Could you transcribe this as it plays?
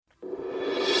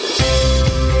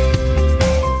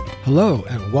Hello,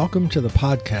 and welcome to the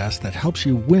podcast that helps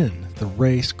you win the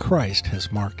race Christ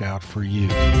has marked out for you.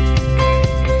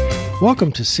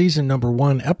 Welcome to season number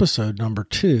 1, episode number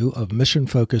 2 of Mission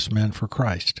Focused Men for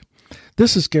Christ.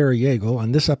 This is Gary Yeagle,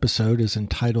 and this episode is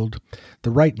entitled, The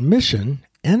Right Mission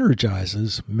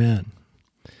Energizes Men.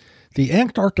 The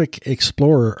Antarctic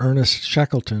explorer Ernest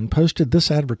Shackleton posted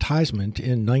this advertisement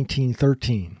in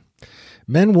 1913.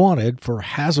 Men wanted for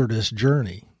hazardous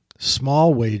journey,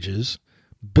 small wages,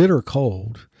 bitter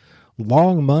cold,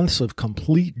 long months of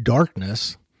complete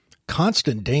darkness,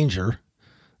 constant danger,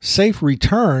 safe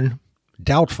return,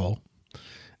 doubtful,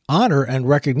 honor and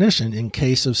recognition in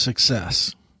case of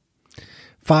success.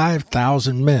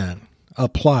 5,000 men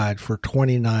applied for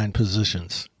 29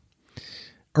 positions.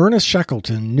 Ernest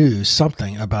Shackleton knew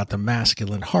something about the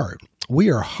masculine heart.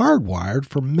 We are hardwired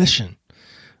for mission.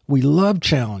 We love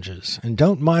challenges and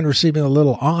don't mind receiving a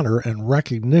little honor and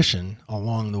recognition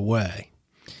along the way.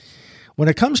 When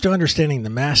it comes to understanding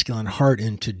the masculine heart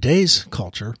in today's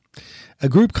culture, a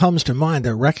group comes to mind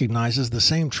that recognizes the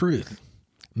same truth.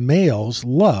 Males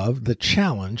love the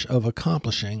challenge of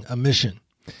accomplishing a mission.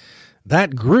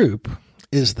 That group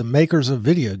is the makers of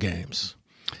video games.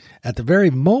 At the very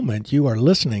moment you are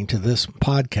listening to this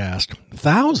podcast,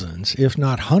 thousands, if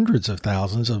not hundreds of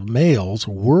thousands of males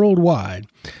worldwide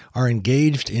are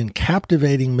engaged in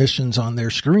captivating missions on their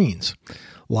screens,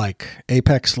 like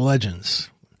Apex Legends,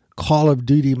 Call of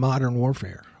Duty Modern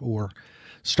Warfare, or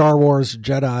Star Wars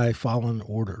Jedi Fallen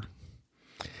Order.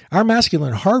 Our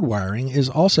masculine hardwiring is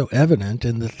also evident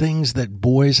in the things that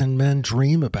boys and men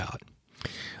dream about.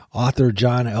 Author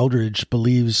John Eldredge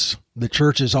believes the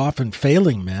church is often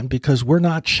failing men because we're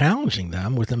not challenging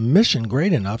them with a mission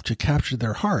great enough to capture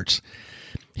their hearts.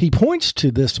 He points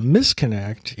to this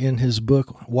misconnect in his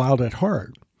book, Wild at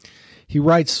Heart. He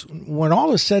writes, when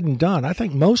all is said and done, I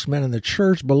think most men in the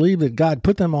church believe that God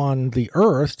put them on the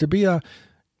earth to be a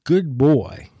good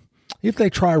boy. If they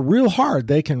try real hard,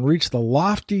 they can reach the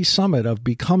lofty summit of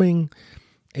becoming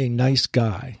a nice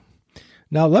guy.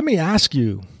 Now, let me ask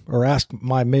you, or ask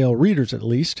my male readers at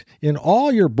least, in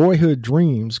all your boyhood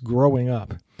dreams growing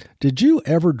up, did you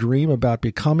ever dream about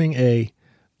becoming a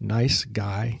nice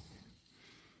guy?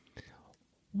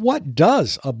 What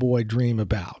does a boy dream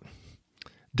about?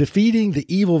 Defeating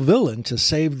the evil villain to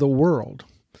save the world,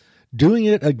 doing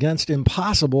it against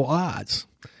impossible odds,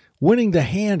 winning the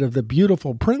hand of the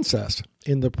beautiful princess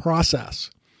in the process,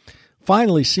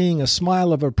 finally seeing a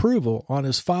smile of approval on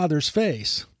his father's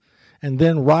face, and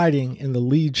then riding in the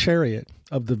lead chariot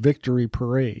of the victory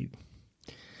parade.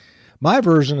 My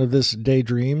version of this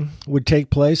daydream would take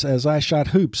place as I shot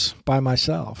hoops by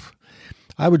myself.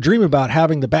 I would dream about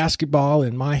having the basketball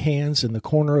in my hands in the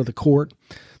corner of the court,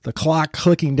 the clock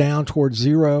clicking down towards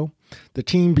 0, the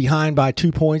team behind by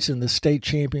 2 points in the state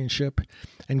championship,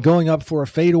 and going up for a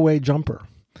fadeaway jumper.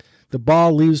 The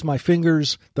ball leaves my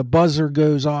fingers, the buzzer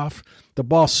goes off, the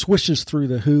ball swishes through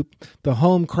the hoop, the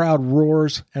home crowd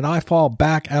roars, and I fall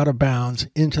back out of bounds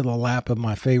into the lap of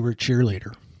my favorite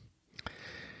cheerleader.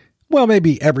 Well,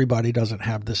 maybe everybody doesn't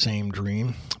have the same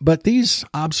dream, but these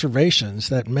observations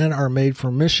that men are made for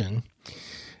mission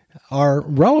are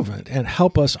relevant and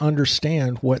help us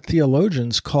understand what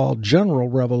theologians call general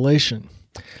revelation.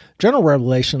 General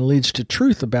revelation leads to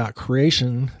truth about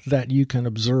creation that you can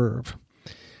observe.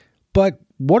 But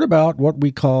what about what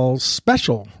we call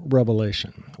special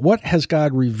revelation? What has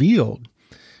God revealed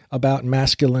about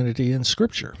masculinity in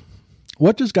Scripture?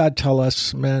 What does God tell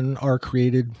us men are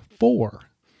created for?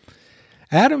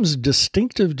 Adam's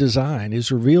distinctive design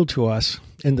is revealed to us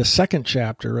in the 2nd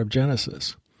chapter of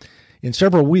Genesis. In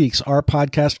several weeks, our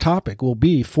podcast topic will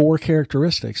be 4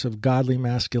 characteristics of godly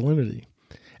masculinity.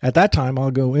 At that time,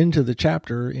 I'll go into the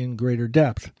chapter in greater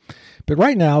depth. But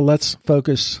right now, let's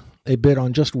focus a bit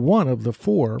on just one of the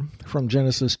 4 from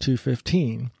Genesis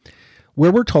 2:15,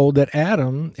 where we're told that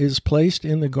Adam is placed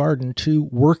in the garden to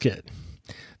work it.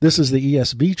 This is the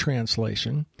ESV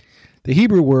translation. The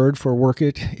Hebrew word for work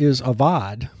it is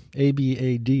avad,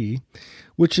 A-B-A-D,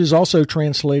 which is also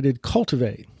translated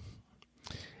cultivate.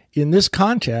 In this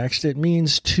context, it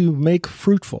means to make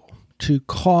fruitful, to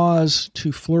cause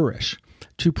to flourish,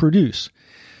 to produce,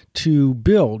 to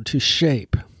build, to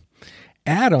shape.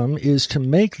 Adam is to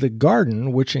make the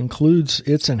garden, which includes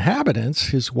its inhabitants,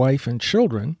 his wife and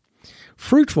children,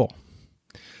 fruitful,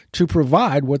 to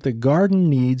provide what the garden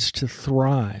needs to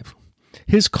thrive.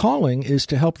 His calling is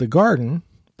to help the garden,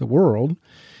 the world,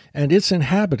 and its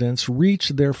inhabitants reach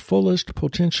their fullest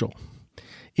potential.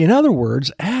 In other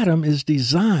words, Adam is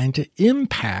designed to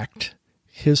impact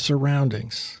his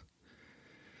surroundings.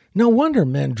 No wonder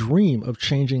men dream of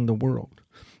changing the world.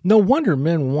 No wonder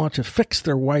men want to fix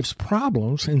their wife's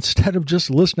problems instead of just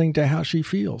listening to how she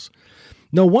feels.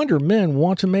 No wonder men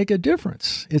want to make a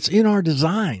difference. It's in our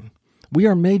design. We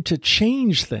are made to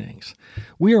change things.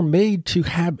 We are made to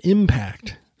have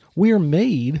impact. We are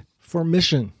made for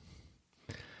mission.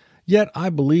 Yet I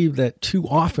believe that too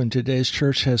often today's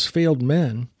church has failed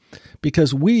men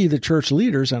because we, the church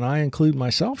leaders, and I include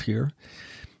myself here,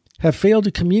 have failed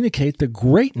to communicate the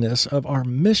greatness of our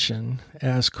mission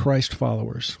as Christ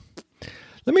followers.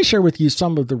 Let me share with you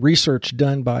some of the research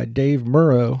done by Dave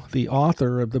Murrow, the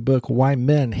author of the book Why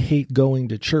Men Hate Going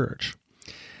to Church.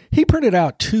 He printed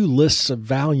out 2 lists of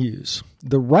values.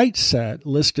 The right set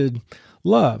listed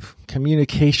love,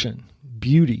 communication,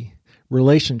 beauty,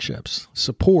 relationships,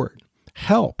 support,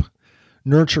 help,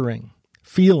 nurturing,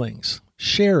 feelings,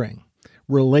 sharing,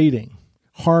 relating,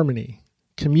 harmony,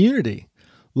 community,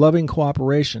 loving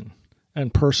cooperation,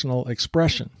 and personal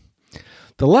expression.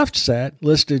 The left set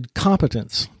listed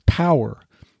competence, power,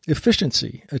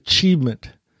 efficiency, achievement,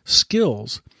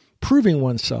 skills, proving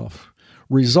oneself,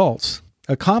 results,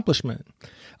 accomplishment,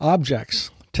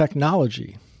 objects,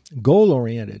 technology,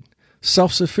 goal-oriented,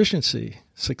 self-sufficiency,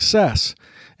 success,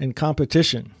 and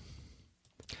competition.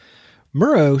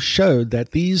 Murrow showed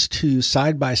that these 2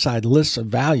 side-by-side lists of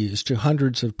values to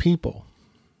hundreds of people.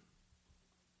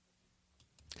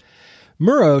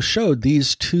 Murrow showed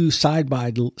these 2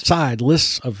 side-by-side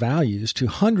lists of values to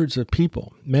hundreds of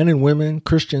people, men and women,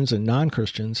 Christians and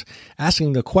non-Christians,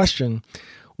 asking the question,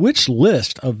 which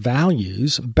list of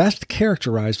values best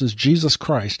characterizes Jesus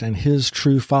Christ and his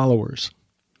true followers?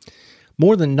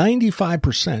 More than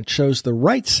 95% chose the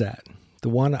right set, the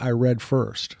one I read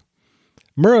first.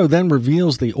 Murrow then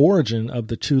reveals the origin of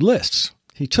the 2 lists.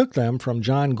 He took them from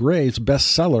John Gray's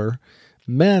bestseller,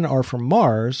 Men Are From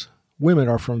Mars, Women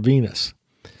Are From Venus.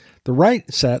 The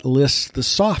right set lists the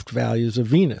soft values of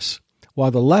Venus, while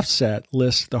the left set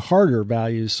lists the harder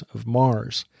values of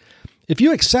Mars. If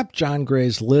you accept John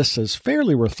Gray's list as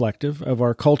fairly reflective of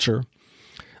our culture,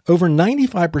 over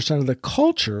 95% of the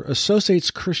culture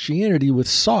associates Christianity with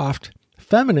soft,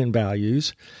 feminine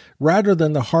values rather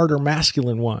than the harder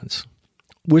masculine ones,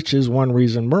 which is one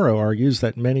reason Murrow argues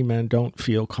that many men don't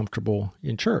feel comfortable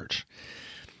in church.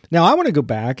 Now, I want to go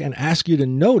back and ask you to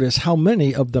notice how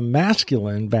many of the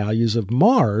masculine values of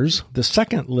Mars, the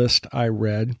second list I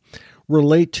read,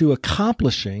 relate to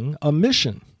accomplishing a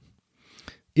mission.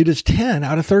 It is 10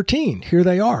 out of 13. Here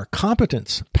they are: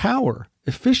 competence, power,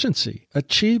 efficiency,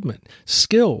 achievement,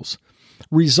 skills,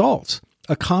 results,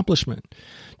 accomplishment,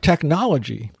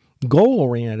 technology,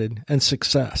 goal-oriented, and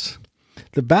success.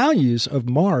 The values of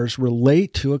Mars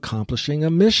relate to accomplishing a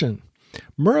mission.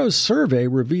 Murrow's survey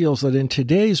reveals that in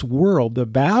today's world, the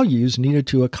values needed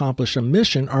to accomplish a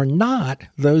mission are not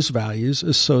those values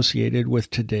associated with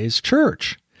today's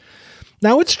church.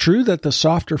 Now, it's true that the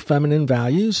softer feminine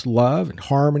values, love and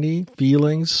harmony,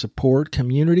 feelings, support,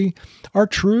 community, are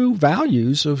true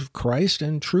values of Christ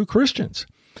and true Christians.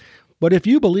 But if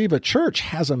you believe a church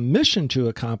has a mission to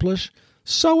accomplish,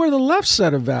 so are the left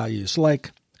set of values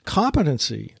like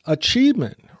competency,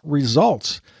 achievement,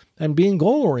 results, and being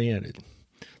goal-oriented.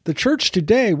 The church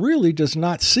today really does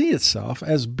not see itself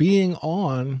as being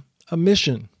on a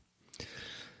mission.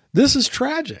 This is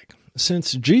tragic,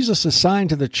 since Jesus assigned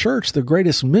to the church the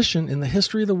greatest mission in the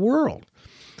history of the world.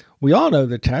 We all know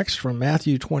the text from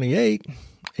Matthew 28,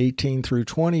 18 through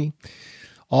 20.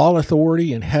 All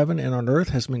authority in heaven and on earth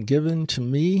has been given to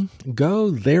me.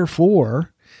 Go,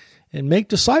 therefore, and make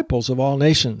disciples of all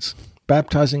nations,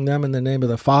 baptizing them in the name of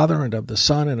the Father and of the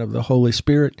Son and of the Holy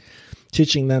Spirit,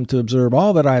 teaching them to observe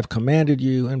all that I have commanded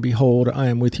you, and behold, I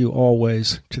am with you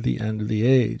always to the end of the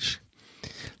age.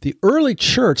 The early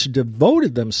church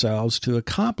devoted themselves to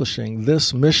accomplishing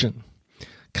this mission.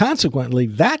 Consequently,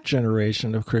 that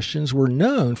generation of Christians were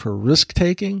known for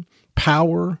risk-taking,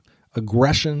 power,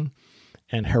 aggression,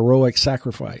 and heroic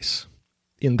sacrifice.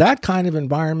 In that kind of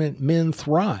environment, men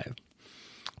thrive.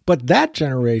 But that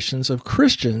generations of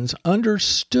Christians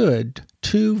understood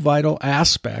 2 vital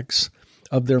aspects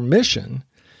of their mission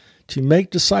to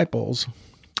make disciples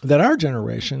that our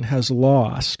generation has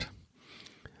lost.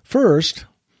 First,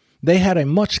 they had a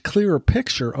much clearer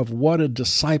picture of what a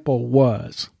disciple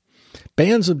was.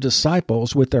 Bands of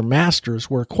disciples with their masters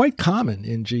were quite common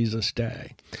in Jesus'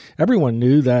 day. Everyone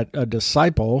knew that a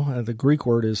disciple, the Greek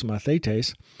word is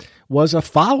mathetes, was a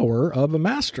follower of a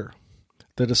master.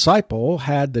 The disciple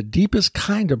had the deepest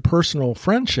kind of personal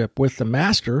friendship with the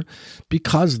master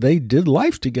because they did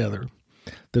life together.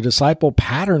 The disciple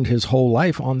patterned his whole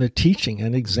life on the teaching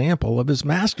and example of his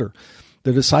master.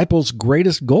 The disciple's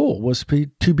greatest goal was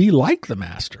to be like the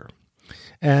master.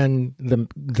 And the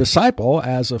disciple,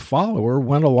 as a follower,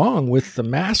 went along with the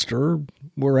master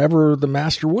wherever the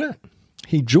master went.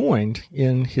 He joined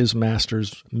in his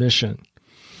master's mission.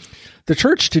 The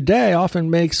church today often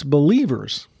makes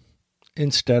believers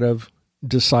instead of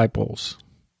disciples.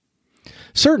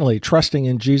 Certainly, trusting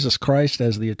in Jesus Christ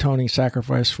as the atoning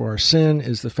sacrifice for our sin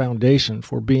is the foundation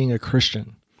for being a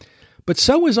Christian. But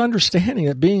so is understanding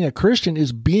that being a Christian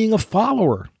is being a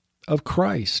follower of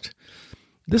Christ.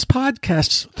 This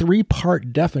podcast's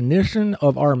 3-part definition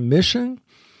of our mission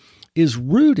is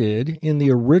rooted in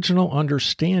the original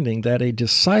understanding that a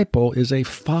disciple is a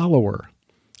follower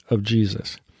of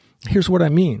Jesus. Here's what I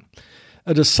mean.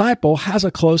 A disciple has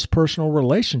a close personal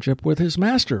relationship with his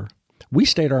master. We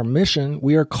state our mission.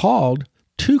 We are called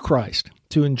to Christ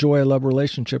to enjoy a love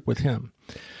relationship with him.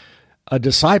 A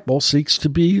disciple seeks to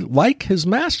be like his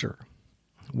master.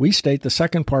 We state the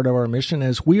second part of our mission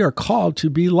as we are called to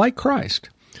be like Christ,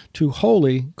 to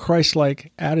holy,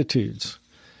 Christ-like attitudes.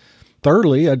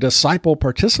 Thirdly, a disciple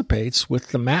participates with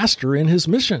the master in his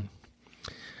mission.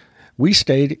 We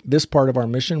state this part of our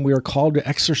mission, we are called to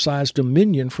exercise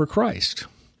dominion for Christ.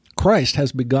 Christ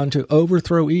has begun to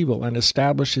overthrow evil and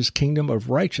establish his kingdom of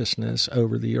righteousness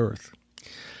over the earth.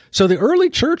 So the early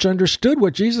church understood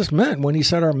what Jesus meant when he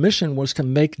said our mission was to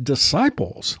make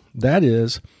disciples, that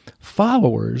is,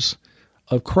 followers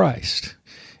of Christ.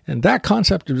 And that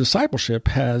concept of discipleship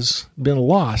has been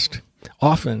lost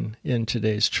often in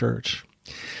today's church.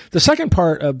 The second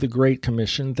part of the Great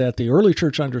Commission that the early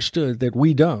church understood that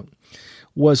we don't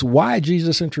was why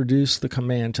Jesus introduced the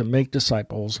command to make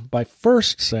disciples by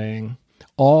first saying,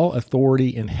 all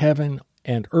authority in heaven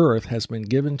and earth has been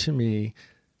given to me,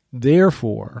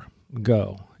 therefore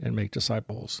go and make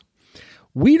disciples.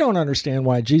 We don't understand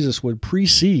why Jesus would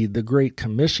precede the Great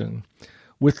Commission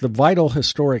with the vital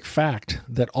historic fact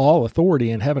that all authority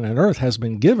in heaven and earth has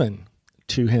been given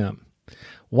to him.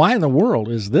 Why in the world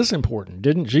is this important?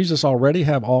 Didn't Jesus already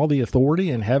have all the authority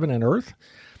in heaven and earth?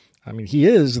 I mean, he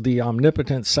is the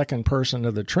omnipotent second person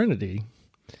of the Trinity.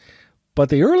 But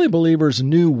the early believers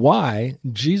knew why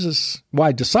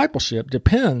discipleship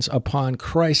depends upon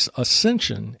Christ's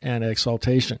ascension and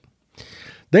exaltation.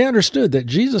 They understood that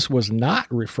Jesus was not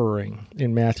referring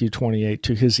in Matthew 28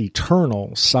 to his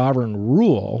eternal sovereign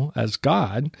rule as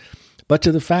God, but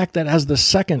to the fact that as the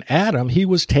second Adam, he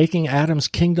was taking Adam's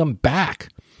kingdom back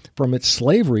from its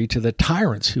slavery to the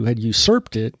tyrants who had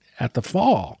usurped it at the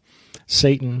fall.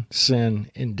 Satan,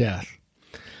 sin, and death.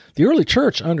 The early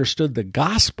church understood the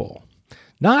gospel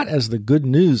not as the good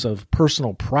news of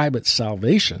personal private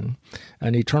salvation,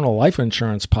 an eternal life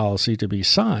insurance policy to be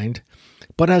signed,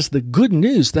 but as the good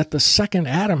news that the second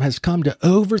Adam has come to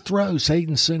overthrow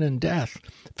Satan, sin, and death,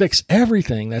 fix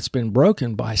everything that's been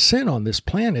broken by sin on this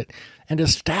planet, and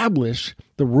establish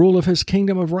the rule of his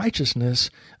kingdom of righteousness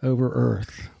over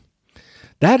earth.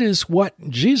 That is what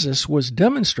Jesus was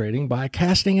demonstrating by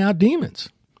casting out demons,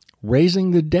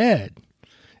 raising the dead,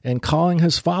 and calling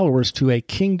his followers to a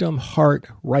kingdom heart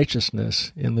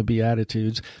righteousness in the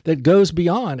Beatitudes that goes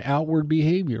beyond outward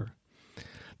behavior.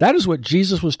 That is what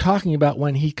Jesus was talking about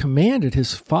when he commanded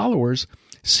his followers,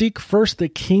 seek first the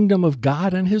kingdom of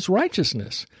God and his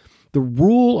righteousness, the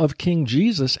rule of King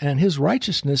Jesus and his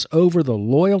righteousness over the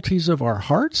loyalties of our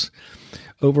hearts,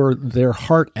 over their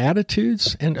heart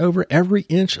attitudes, and over every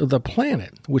inch of the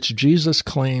planet, which Jesus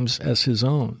claims as his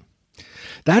own.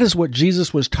 That is what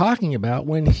Jesus was talking about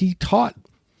when he taught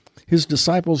his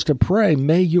disciples to pray,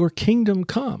 may your kingdom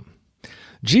come.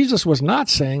 Jesus was not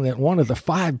saying that one of the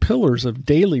 5 pillars of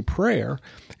daily prayer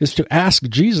is to ask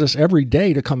Jesus every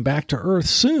day to come back to earth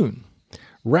soon.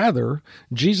 Rather,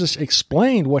 Jesus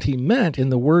explained what he meant in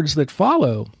the words that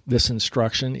follow this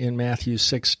instruction in Matthew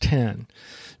 6:10.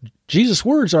 Jesus'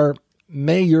 words are,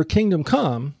 may your kingdom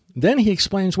come. Then he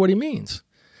explains what he means.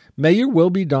 May your will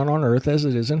be done on earth as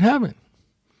it is in heaven.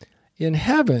 In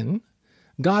heaven,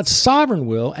 God's sovereign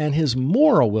will and his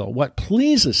moral will, what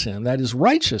pleases him, that is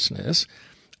righteousness,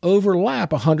 overlap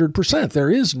 100%.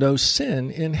 There is no sin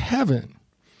in heaven.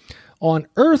 On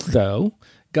earth, though,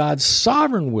 God's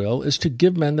sovereign will is to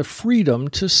give men the freedom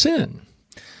to sin.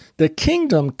 The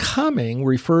kingdom coming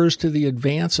refers to the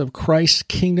advance of Christ's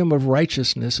kingdom of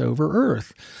righteousness over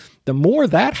earth. The more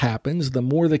that happens, the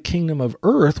more the kingdom of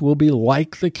earth will be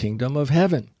like the kingdom of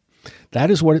heaven. That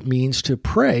is what it means to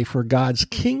pray for God's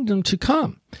kingdom to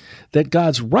come, that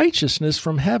God's righteousness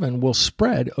from heaven will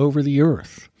spread over the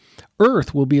earth.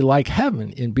 Earth will be like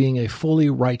heaven in being a fully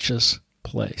righteous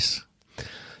place.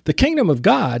 The kingdom of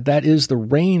God, that is the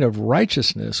reign of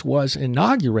righteousness, was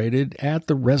inaugurated at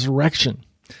the resurrection.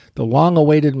 The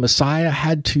long-awaited Messiah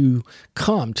had to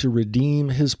come to redeem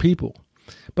his people.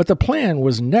 But the plan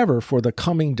was never for the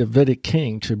coming Davidic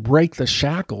king to break the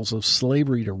shackles of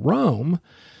slavery to Rome,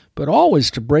 but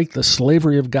always to break the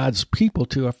slavery of God's people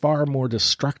to a far more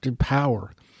destructive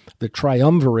power, the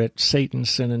triumvirate, Satan,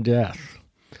 sin, and death.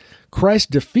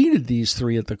 Christ defeated these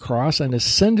three at the cross and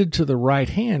ascended to the right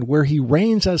hand, where he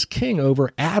reigns as king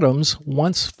over Adam's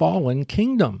once fallen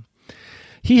kingdom.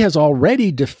 He has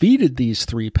already defeated these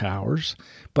three powers,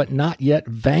 but not yet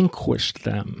vanquished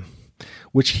them,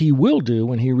 which he will do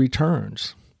when he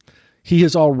returns. He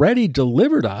has already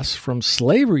delivered us from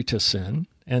slavery to sin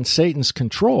and Satan's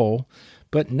control,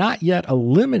 but not yet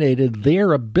eliminated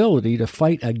their ability to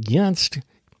fight against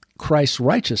Christ's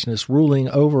righteousness ruling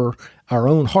over our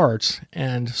own hearts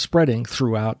and spreading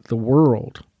throughout the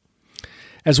world.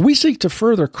 As we seek to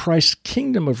further Christ's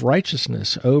kingdom of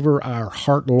righteousness over our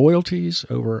heart loyalties,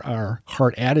 over our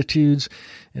heart attitudes,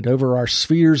 and over our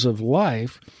spheres of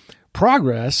life,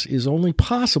 progress is only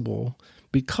possible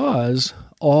because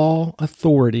all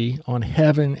authority on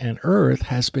heaven and earth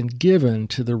has been given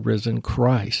to the risen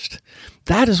Christ.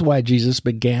 That is why Jesus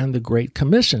began the Great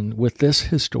Commission with this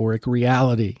historic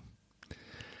reality.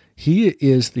 He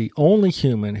is the only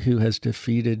human who has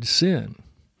defeated sin.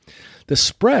 The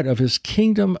spread of his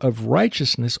kingdom of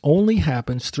righteousness only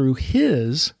happens through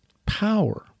his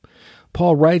power.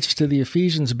 Paul writes to the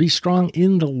Ephesians, "Be strong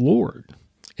in the Lord,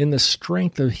 in the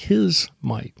strength of his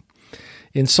might."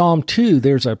 In Psalm 2,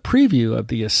 there's a preview of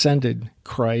the ascended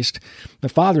Christ. The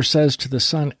Father says to the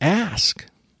Son, "Ask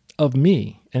of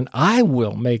me, and I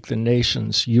will make the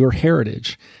nations your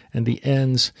heritage and the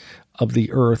ends of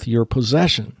the earth your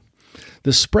possession."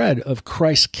 The spread of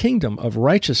Christ's kingdom of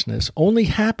righteousness only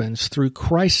happens through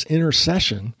Christ's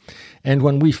intercession and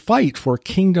when we fight for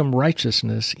kingdom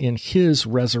righteousness in his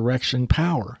resurrection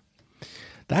power.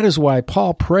 That is why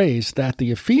Paul prays that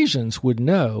the Ephesians would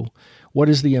know what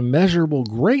is the immeasurable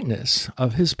greatness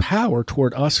of his power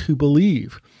toward us who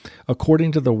believe,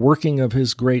 according to the working of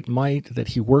his great might that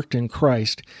he worked in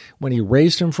Christ when he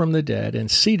raised him from the dead and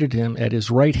seated him at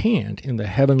his right hand in the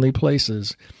heavenly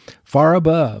places, far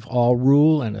above all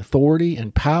rule and authority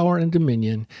and power and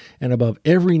dominion, and above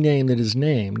every name that is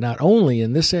named, not only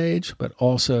in this age, but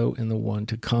also in the one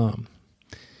to come.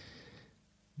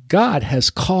 God has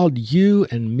called you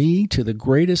and me to the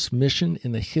greatest mission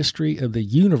in the history of the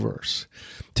universe.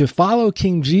 To follow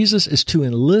King Jesus is to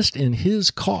enlist in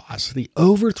his cause the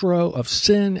overthrow of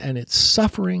sin and its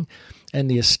suffering and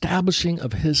the establishing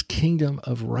of his kingdom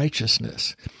of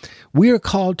righteousness. We are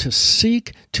called to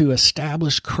seek to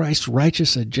establish Christ's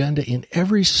righteous agenda in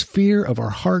every sphere of our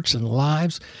hearts and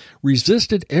lives,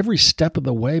 resisted every step of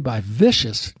the way by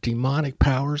vicious demonic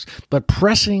powers, but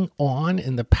pressing on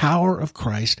in the power of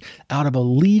Christ out of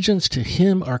allegiance to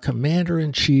him, our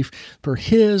commander-in-chief, for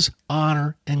his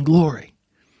honor and glory.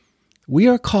 We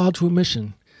are called to a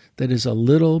mission that is a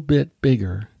little bit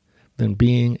bigger than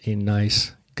being a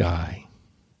nice guy.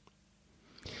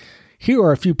 Here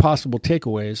are a few possible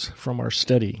takeaways from our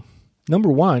study. Number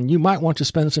one, you might want to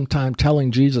spend some time telling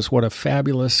Jesus what a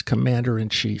fabulous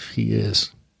commander-in-chief he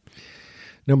is.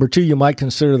 Number two, you might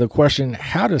consider the question,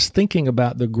 how does thinking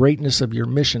about the greatness of your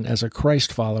mission as a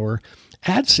Christ follower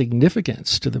add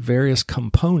significance to the various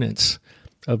components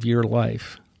of your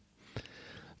life?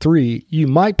 Three, you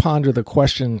might ponder the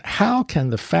question, how can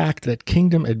the fact that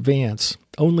kingdom advance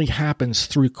only happens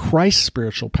through Christ's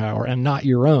spiritual power and not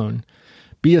your own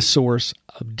be a source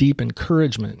of deep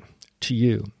encouragement to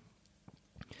you?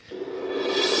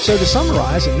 So to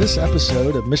summarize, in this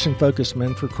episode of Mission Focused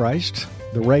Men for Christ,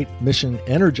 The Right Mission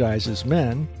Energizes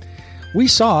Men, we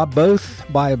saw, both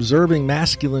by observing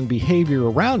masculine behavior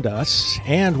around us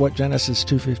and what Genesis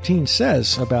 2:15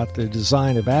 says about the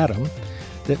design of Adam,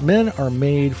 that men are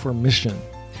made for mission.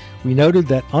 We noted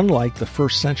that unlike the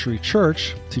first century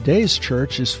church, today's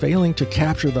church is failing to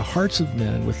capture the hearts of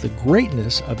men with the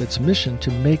greatness of its mission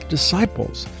to make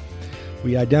disciples.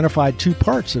 We identified two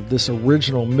parts of this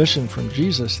original mission from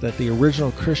Jesus that the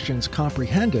original Christians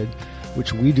comprehended,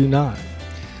 which we do not.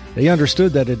 They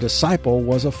understood that a disciple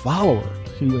was a follower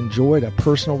who enjoyed a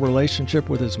personal relationship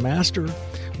with his master,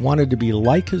 wanted to be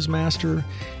like his master,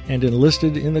 and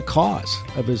enlisted in the cause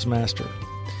of his master.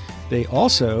 They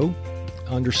also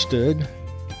understood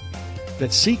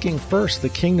that seeking first the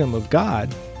kingdom of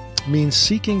God means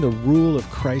seeking the rule of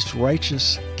Christ's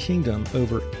righteous kingdom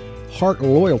over heart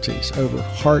loyalties, over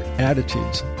heart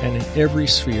attitudes, and in every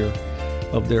sphere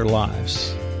of their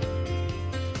lives.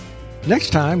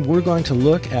 Next time, we're going to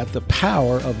look at the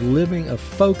power of living a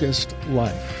focused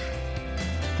life.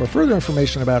 For further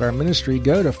information about our ministry,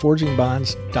 go to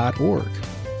forgingbonds.org.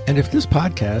 And if this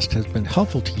podcast has been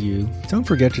helpful to you, don't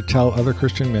forget to tell other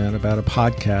Christian men about a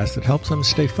podcast that helps them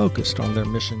stay focused on their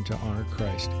mission to honor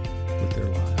Christ with their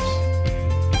lives.